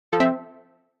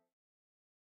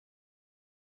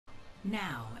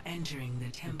Now entering the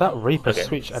temple. That Reaper Okay.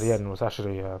 switch at the end was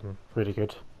actually really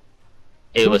good.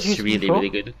 It was used really, before? really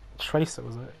good. Tracer,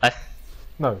 was it? I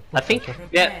No. I think, Tracer.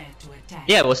 yeah, Prepare to attack.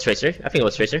 yeah, it was Tracer. I think it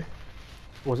was Tracer.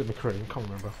 Or was it McCree? I can't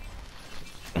remember.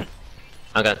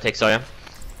 I'm gonna take Zarya.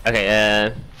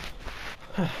 Okay,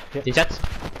 Yep. in chat.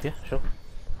 Yeah, sure.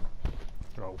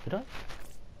 Roll it up.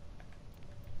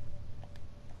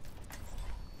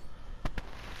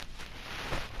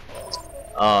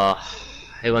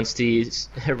 He wants to use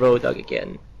Road Dog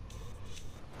again.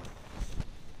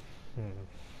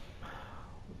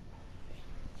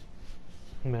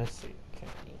 Mercy. Okay.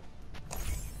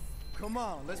 Come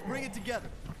on, let's bring it together.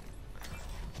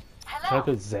 Should I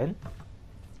go Zen?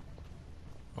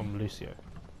 I'm Lucio.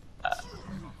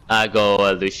 I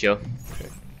go Lucio. Okay.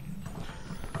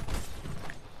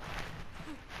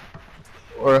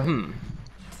 Or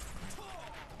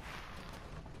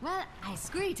Well, ice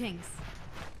greetings.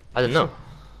 I don't know.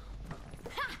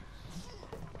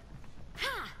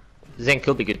 Zen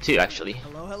could be good too, actually.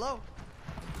 Hello, hello.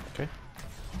 Okay.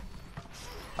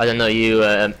 I don't know. You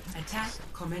Attack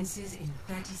commences in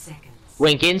 30 seconds.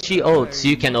 when Genji ults,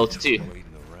 you can ult too.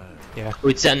 Yeah.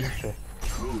 With Zen. Sure.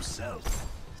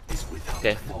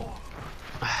 Okay.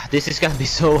 This is gonna be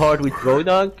so hard with Road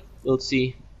Dog. We'll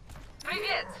see.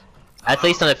 At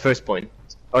least on the first point.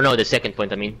 Or no, the second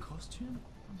point, I mean.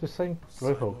 Just saying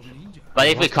Roadhog. But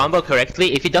if we combo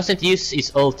correctly, if he doesn't use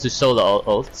his ult to solo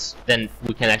ults, then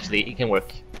we can actually, it can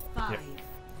work. 5,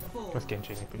 4, Let's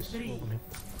Genji boost. 3,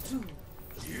 2,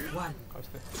 1. Guys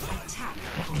there. Attack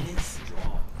commences.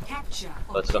 Capture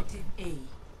Let's go. objective A.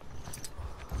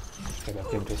 Okay,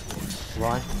 that Genji.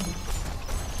 Right.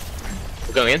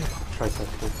 We're going in. Tracer.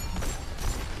 Cool.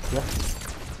 Yeah.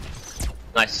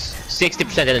 Nice.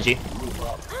 60% energy.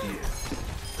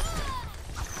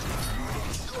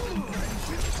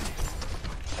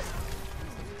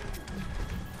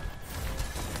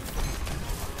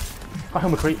 I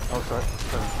have McCree. Oh, sorry.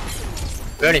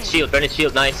 Burn its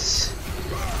shield, nice.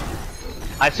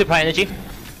 I have super high energy.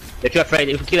 They're too afraid.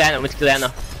 If we kill Anna, we kill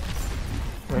Anna.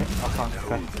 Wait, I can't.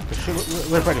 Okay. The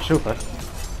shield, we're ready to shield first.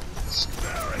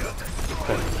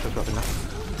 Okay, just dropping that.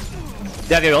 Do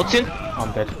you have your ult soon?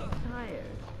 I'm dead.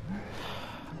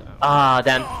 Ah,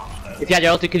 damn. If you had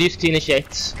your ult, you could use it to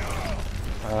initiate.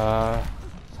 Half.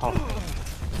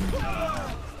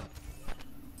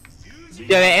 Do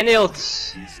you have any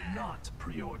ults?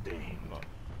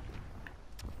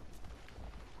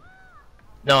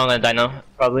 No, I'm gonna die now,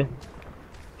 probably.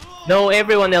 No,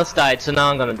 everyone else died, so now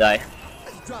I'm gonna die.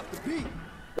 Let's drop the beat.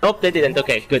 Nope, they didn't.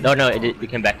 Okay, good. Oh no, we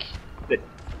came back. Good.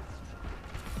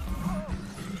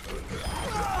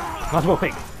 Nice ball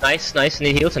quick. Nice, nice. I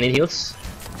need heals. I need heals.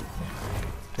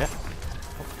 Yeah.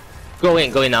 Go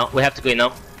in now. We have to go in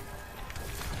now.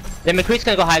 Then McCree's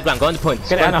gonna go high ground. Go on the point.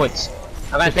 Get Go on the Anna. point.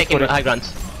 I'm gonna take him put it. high ground.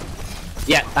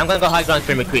 Yeah, I'm gonna go high ground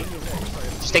for McCree.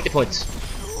 Just take the points.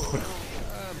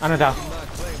 Anna down.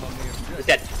 He's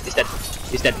dead. He's dead.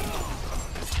 He's dead.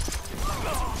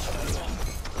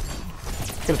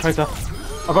 Get a Tracer.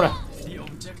 I got her.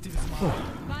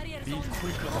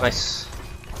 Nice.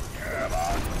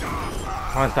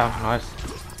 Ryan's down. Nice.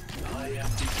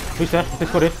 Who's there?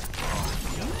 Discorded.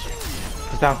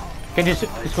 He's down. Genji's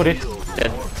discorded.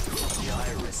 Dead.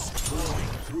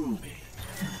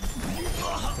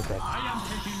 He's dead.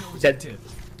 He's dead.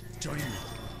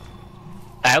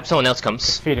 I hope someone else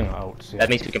comes. Feeding out. Yeah. That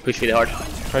means we can push really hard.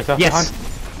 Tracer. Yes.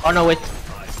 Behind. Oh no, wait.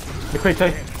 McCree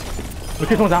too.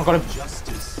 McCree's one down. Got him.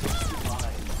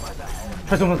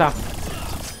 Tracer's one down.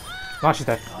 Nice, she's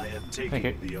dead. Thank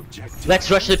you. Let's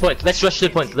rush to the point. Let's rush to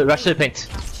the point. Rush to the point.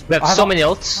 We have so many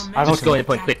ults. I have Just go in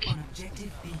the ultimate. point quick. On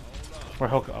objective B. We're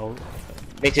Hulk. Oh.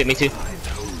 Me too. Me too.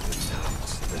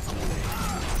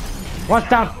 One's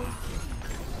down.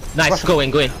 Nice. Rush. Go in.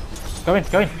 Go in. Go in.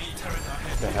 Go in.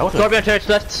 The hell? Torbjorn turret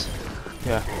left.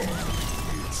 Yeah.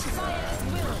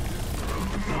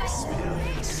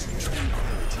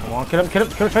 Come on, kill him,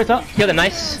 Tracer. Kill them.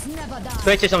 Nice.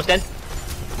 Tracer's almost dead.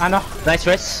 Anna. Nice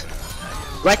rest.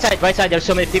 Right side. There's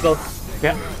so many people.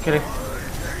 Yeah, kill him.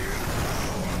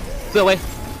 Go away.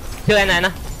 Kill Anna.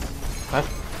 Nice.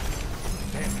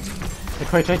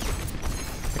 McCree too.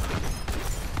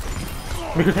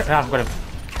 McCree, ah, I've got him.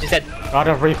 She's dead. Right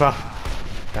of Reaper.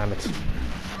 Damn it.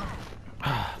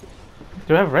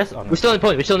 Do we have rest on? We're still on the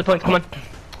point. We're still on the point. Come on.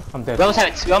 I'm dead. We almost have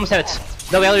it. We almost have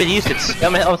it. No, we already used it. We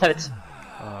almost have it.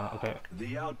 Okay.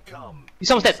 The outcome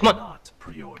He's almost dead. Come on. not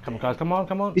preordained. Come on, guys.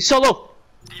 Come on. He's so low.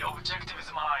 The objective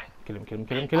is mine. Kill him.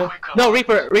 No,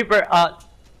 Reaper. Come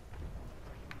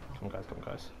on,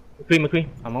 guys. McCree.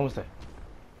 I'm almost there.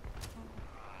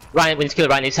 Ryan, we need to kill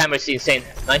Ryan. His hammer is insane.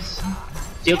 Nice.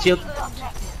 Shield.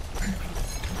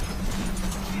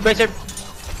 Tracer.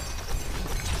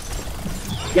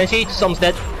 Genji, just almost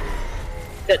dead.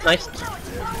 Dead, nice.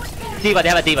 D.Va, they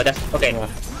have a D.Va, that's okay. Yeah.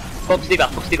 Focus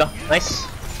D.Va, nice.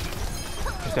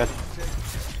 He's dead.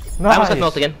 I almost got Nice.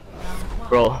 ult again.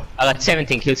 Bro, I got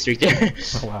 17 kill streak there.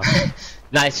 Oh, wow.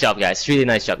 Nice job, guys. Really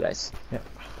nice job, guys. Yeah.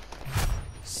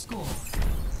 Score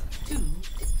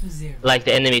 2-0. Like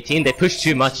the enemy team, they pushed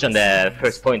too much on the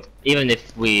first point, even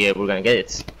if we were gonna get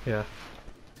it. Yeah.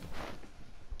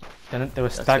 Then they were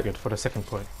staggered for the second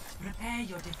point. Prepare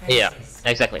your defenses. Yeah,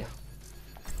 exactly.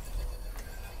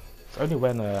 It's only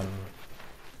when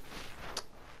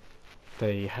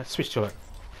they had switched to it.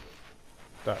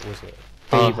 That was it.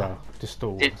 D.Va to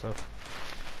stall Did- and stuff.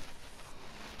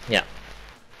 Yeah.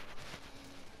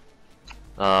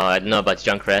 I don't know about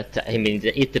Junkrat. I mean,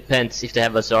 it depends if they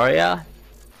have a Zarya.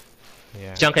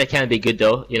 Yeah. Junkrat can be good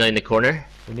though, you know, in the corner.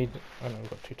 We need. Oh no, we've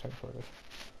got 2 tanks already.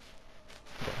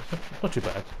 Yeah, not too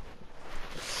bad.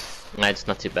 Nah, it's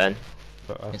not too bad.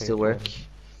 But I Can think, still work.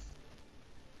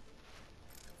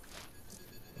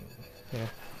 Yeah.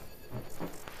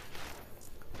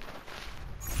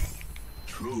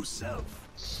 True self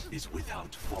is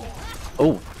without form.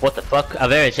 Oh, what the fuck?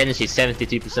 Average energy is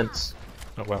 72%.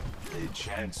 Oh well. A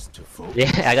chance to focus.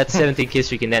 Yeah, I got 17 kill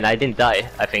streak and then I didn't die,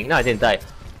 I think. No, I didn't die.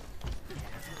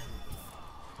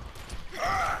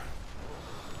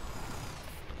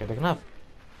 Okay, they're gonna have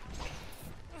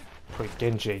pretty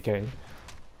Genji again.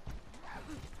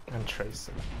 And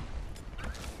Tracer.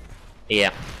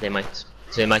 Yeah, they might. So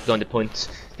they might go on the point.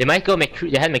 They might go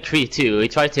McCree. They had McCree too. He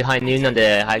tried to high noon on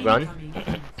the high ground.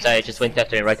 So I just went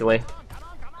after him right away.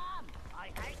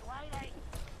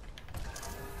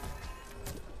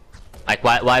 Like,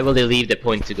 why will they leave the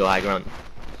point to go high ground?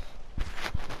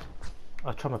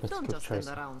 I'll try my best to Don't kill just stand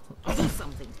Tracer. around. Do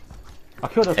something. I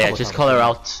killed her a Yeah, couple just times call her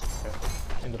out.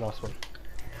 in the last one.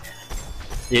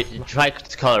 You try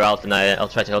to call her out and I'll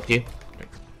try to help you.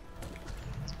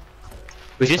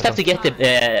 We just have to get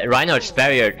the Reinhardt's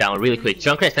barrier down really quick.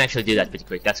 Junkrat can actually do that pretty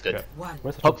quick, that's good. Yeah. One.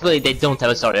 Where's the Hopefully they don't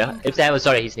have a Zarya. If they have a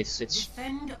Zarya, he needs to switch.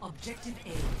 Defend objective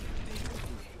A.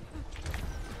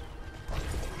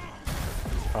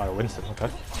 Oh, Winston, okay.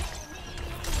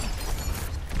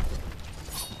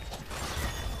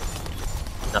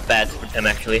 Not bad for them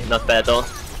actually, not bad at all.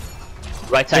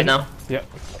 Right side now. Yeah.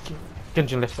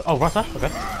 Genji left. Oh, right side? Okay.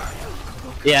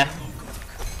 Yeah.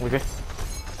 With you.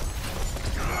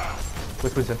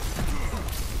 With Winston.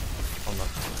 Oh no.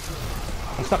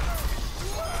 I'm stuck.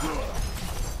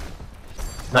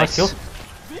 Nice. Kill.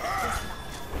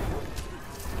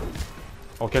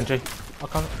 Oh, Genji. I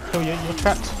can't kill you, you're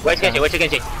trapped. Where's Genji? Where's your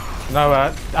Genji? No,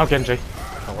 our Genji.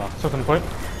 Oh wow. Took on the point.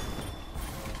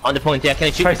 On the point, yeah, can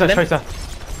you shoot Tracer, them? Tracer.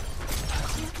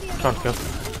 Trying to kill.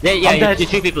 Yeah, I'm yeah, dead. you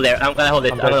shoot people there. I'm gonna hold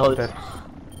it. I'm dead, gonna hold I'm it.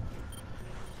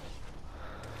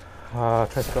 dead.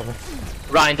 Tracer got me.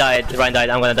 Ryan died. Ryan died.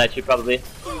 I'm gonna die too, probably.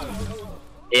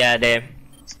 Yeah, there.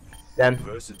 Damn.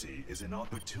 Adversity is an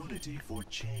opportunity for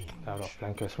change. Oh, not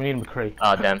flankers. We need McCree.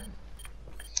 Oh, damn.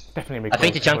 Definitely McCree. I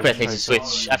think the Junkrat needs to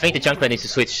switch. I think the Junkrat needs to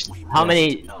switch. How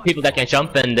many people that can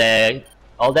jump and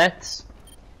all that?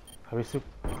 Have we still...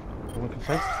 Can we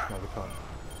contest? No, we can't.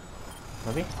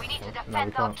 Maybe? We need to No, we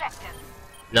defend the can't. objective.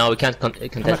 No, we can't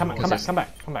contest. Come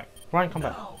back. Ryan, come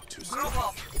back. Now to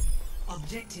stop.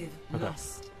 Objective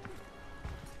lost.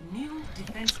 New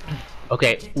defense point.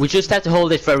 Okay, we just have to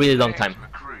hold it for a really long time.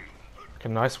 Okay,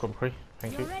 nice, McCree.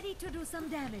 Thank You're you. ready to do some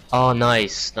damage. Oh,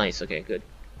 nice, nice. Okay, good.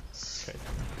 Okay.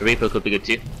 The Reaper could be good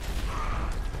too.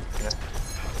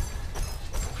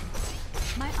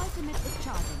 My ultimate is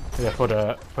charging. Yeah, for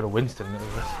the Winston it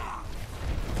was.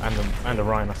 And the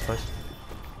Ryan, I suppose.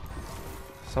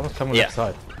 Someone's coming Yeah. left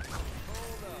side.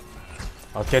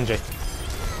 Oh, Genji.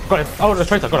 Got him. Oh, the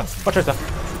Tracer, got him. Got Tracer.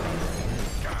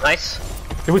 Nice.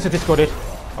 The Winston discorded.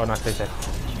 Oh, nice, they said.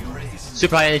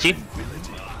 Super high energy.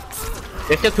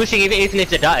 They're still pushing even if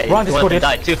they die. Ryan One of them discorded.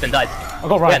 died, two of them died. I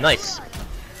got Ryan. Yeah, nice.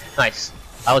 Nice.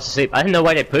 I was asleep. I didn't know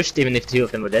why they pushed even if two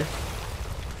of them were dead.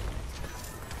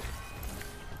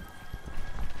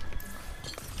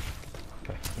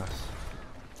 Okay, nice.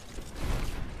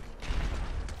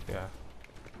 Yeah.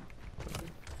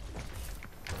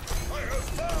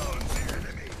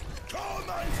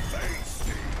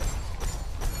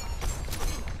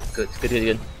 Good, good, good,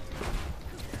 good.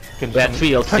 Genji We have coming.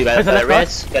 3 ults too. We Tracer have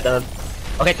left side. Reds, got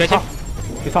okay, Tracer.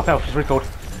 He's half health, he's recalled.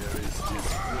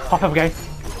 Half health again.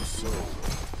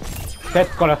 Dead,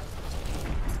 got her.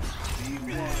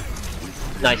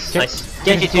 Nice, nice.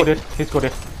 Genji too. discorded. He's got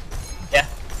it. Yeah.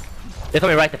 They're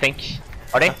coming right, I think.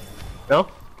 Are they? No?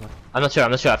 I'm not sure,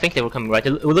 I'm not sure. I think they were coming right.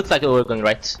 It looks like they were going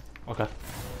right. Okay.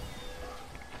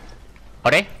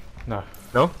 Are they? No.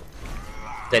 No?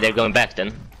 They're going back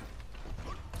then.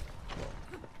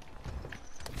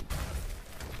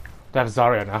 They have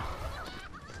Zarya now.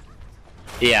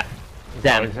 Yeah.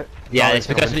 Damn. is it? Yeah, Oh, it's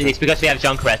because we have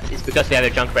Junkrat. It's because we have a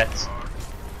Junkrat.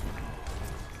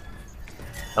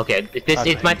 Okay,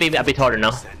 it might be a bit harder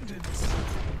now.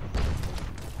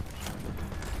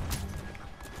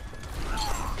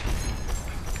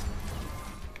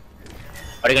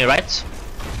 Are they going right?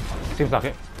 Seems like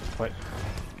it. Wait.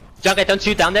 Junkrat, don't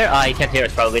shoot down there. Ah, he can't hear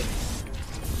us probably.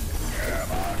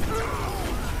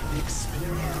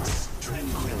 Experience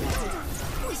tranquility.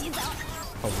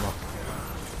 Oh no.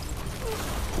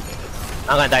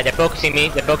 I'm gonna die. They're focusing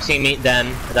me. Then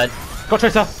I died. Got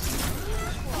Tracer!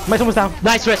 Mate's almost down.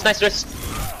 Nice rest.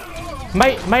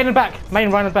 Mate and back. Mate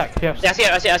and Ryan and back. Yeah. Yeah, I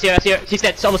see her. She's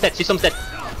dead. She's almost dead.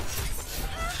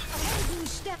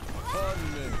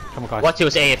 Come on, guys. What? She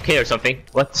was AFK or something?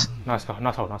 What? Nice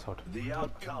hold. The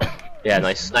outcome. Yeah,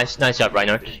 nice job,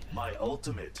 Reinhardt. My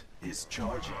ultimate is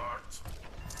charging.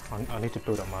 I need to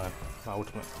build up my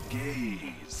ultimate.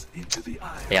 Gaze into the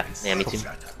eyes. Yeah, me too.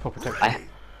 For protection. I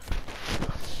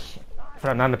For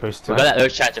that nano boost. we got that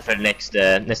Earth Shatter for the next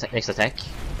attack.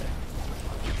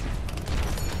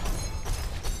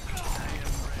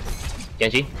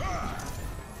 Genji.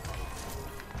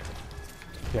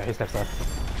 Yeah, he's left side.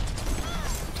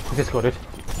 He's discorded.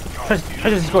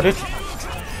 Treasure's discorded.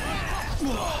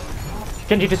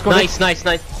 Genji discorded. Nice.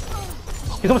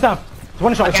 He's almost down. It's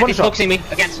one shot. It's one He's shot. focusing me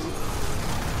against.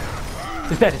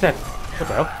 He's dead. What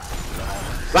the hell?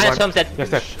 Reinhardt's Tom's dead. Yes,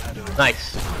 dead.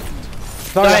 Nice.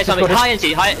 Sorry, Sorry, he's Tommy. discorded. High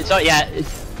energy. Sorry, yeah.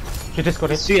 She's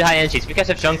discorded. It's really high energy. It's because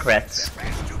of Junkrat.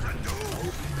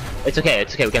 It's okay.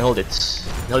 We can hold it.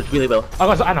 Hold it really well.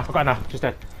 I got Anna. She's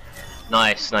dead.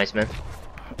 Nice, man.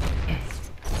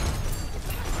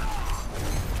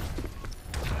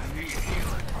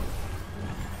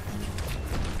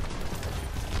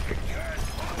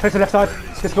 Tracer left side.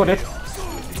 Discorded.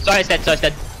 Sorry, it's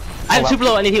dead. I'm super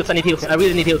low. I need heals. I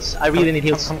really need heals.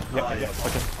 Yeah.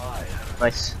 Okay.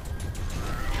 Nice.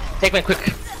 Take me quick.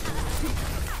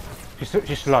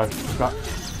 She's slow.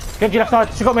 Genji left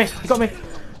side. She got me. He got me.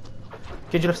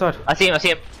 Genji left side. I see him.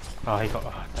 Oh, he got.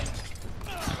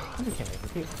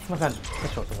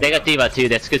 They got Diva too.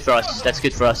 That's good for us.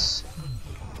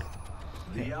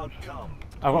 The outcome.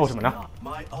 I've got ultimate now.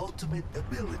 My ultimate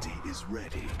ability is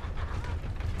ready.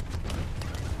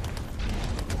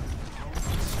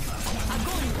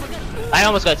 I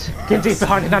almost got. Genji's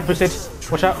behind his hand boosted.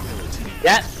 Watch out.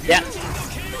 Yeah.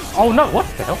 Oh no, what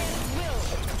the hell?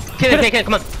 Kill him,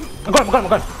 come on. I'm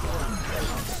gone.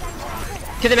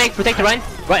 Kill the May, protect the Ryan.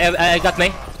 Right, I got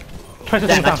May. Tracer's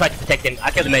Damn, I down. tried to protect him.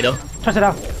 I killed the May though. Tracer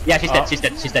down. Yeah, she's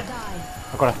dead.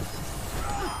 I got her.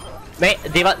 May,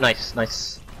 Diva, nice.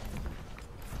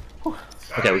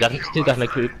 Okay, we still got my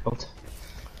creep.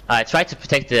 I tried to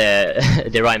protect the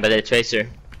the Ryan by the Tracer.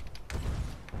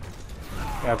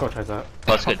 Yeah, I got Tracer. Oh,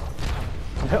 that's good.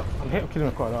 I'm killing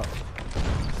him quite a lot.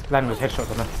 Landing with headshots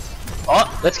on him.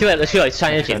 Oh, let's kill it. It's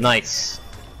China energy. Nice.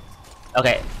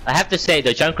 Okay, I have to say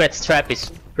the Junkrat's trap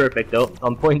is perfect though,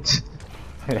 on point.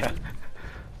 Yeah.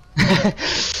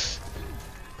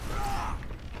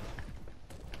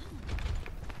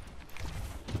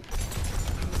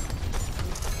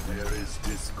 There is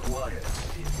disquiet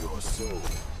in your soul.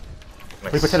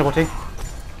 Reaper teleporting.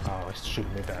 Oh, it's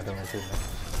shooting me, but I don't know what's doing that.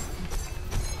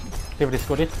 David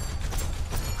discorded.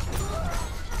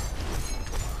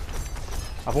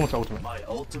 I've almost got ultimate. My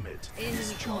ultimate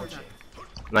is charging.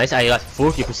 Nice, I got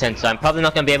 40%, so I'm probably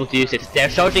not gonna be able to use it. They're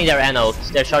charging their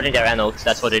anodes. That's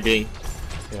what they're doing.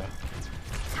 Yeah.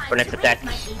 For next attack.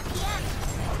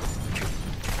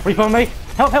 Reaper on me!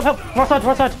 Help!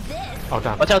 Right side! Oh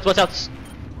damn. Watch out!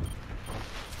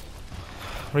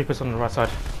 Reaper's on the right side.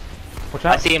 Watch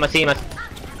I out! see him. Oh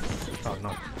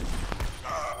no.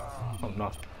 Oh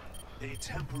no. A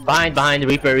temporary Behind the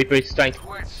Reaper is trying.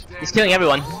 He's killing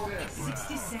everyone.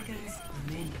 60 seconds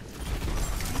remaining.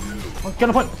 Oh, get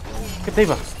on point! Get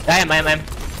Diva! I am.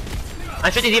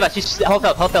 I'm shooting Diva. She's half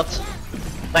health.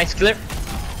 Nice, clear.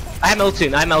 I have ult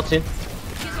soon. Right, I'm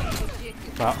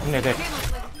near dead.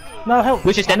 No, help!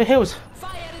 Which is dead? On the hills!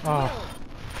 Oh.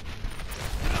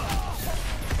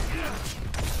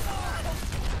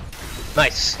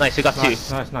 Nice. We got Nice,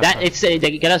 two. nice. It's they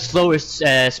get a slower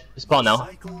spawn now.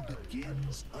 cycle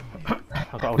begins anew.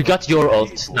 I got We got your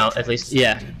ult now, at least.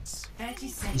 Yeah. 30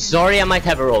 seconds. Sorry, I might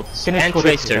have her ult Can you and score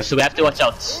this? Tracer, so we have to watch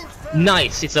out.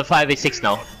 Nice. It's a 5v6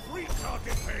 now.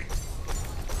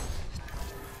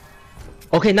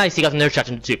 Okay, nice. He got an Earth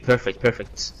Shatter too. Perfect.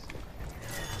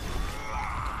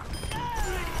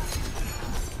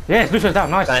 Yes, Lucian's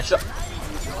down, nice!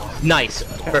 Nice.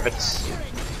 Perfect.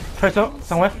 Tracer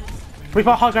somewhere.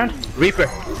 Reaper, high ground. Reaper.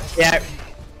 Yeah.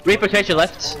 Reaper Tracer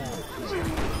left.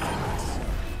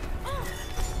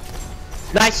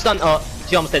 Nice stun. Oh,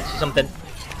 she almost dead. She's almost dead.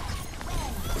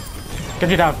 Get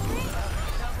you down.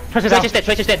 Tracer down. Tracer's dead.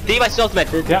 Tracer's dead. Devi's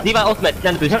ultimate. Yeah. Devi ultimate.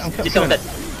 Nano boost. Yeah, I'm She's killing almost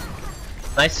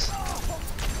dead. Nice.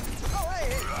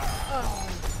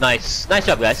 Nice. Nice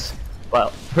job, guys.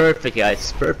 Wow. Perfect,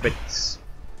 guys. Perfect.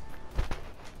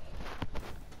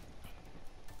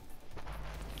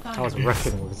 I was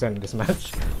wrestling with Zen this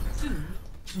match.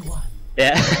 2-1.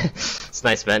 Yeah. It's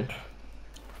nice, man.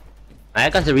 I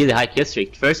got a really high kill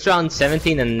streak. First round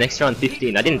 17 and next round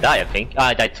 15. I didn't die, I think. Oh,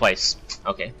 I died twice.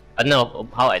 Okay. I don't know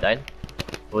how I died.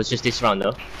 It was just this round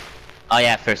though. Oh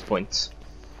yeah, first point.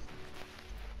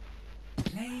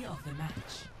 Play of the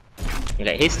match.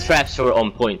 Okay, his traps were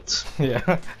on point.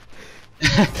 Yeah.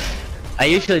 I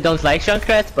usually don't like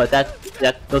Junkrat, but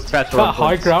those traps were That on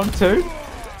high point. ground too?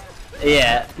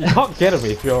 Yeah. You can't get him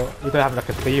if you don't have like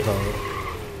a cleaver or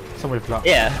someone with like...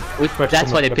 Yeah, Fresh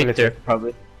that's why they ability. picked her,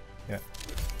 probably. Yeah.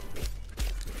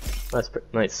 That's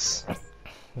nice.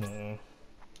 Should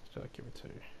I give it to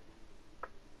you?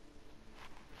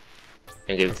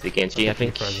 Can give it to the Genji, I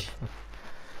think.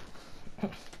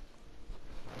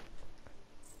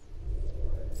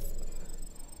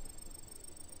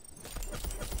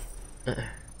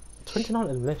 29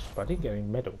 eliminations, but I didn't get any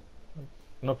medal.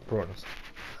 Not bronze.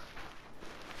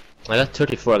 I got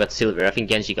 34, I got silver. I think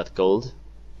Genji got gold.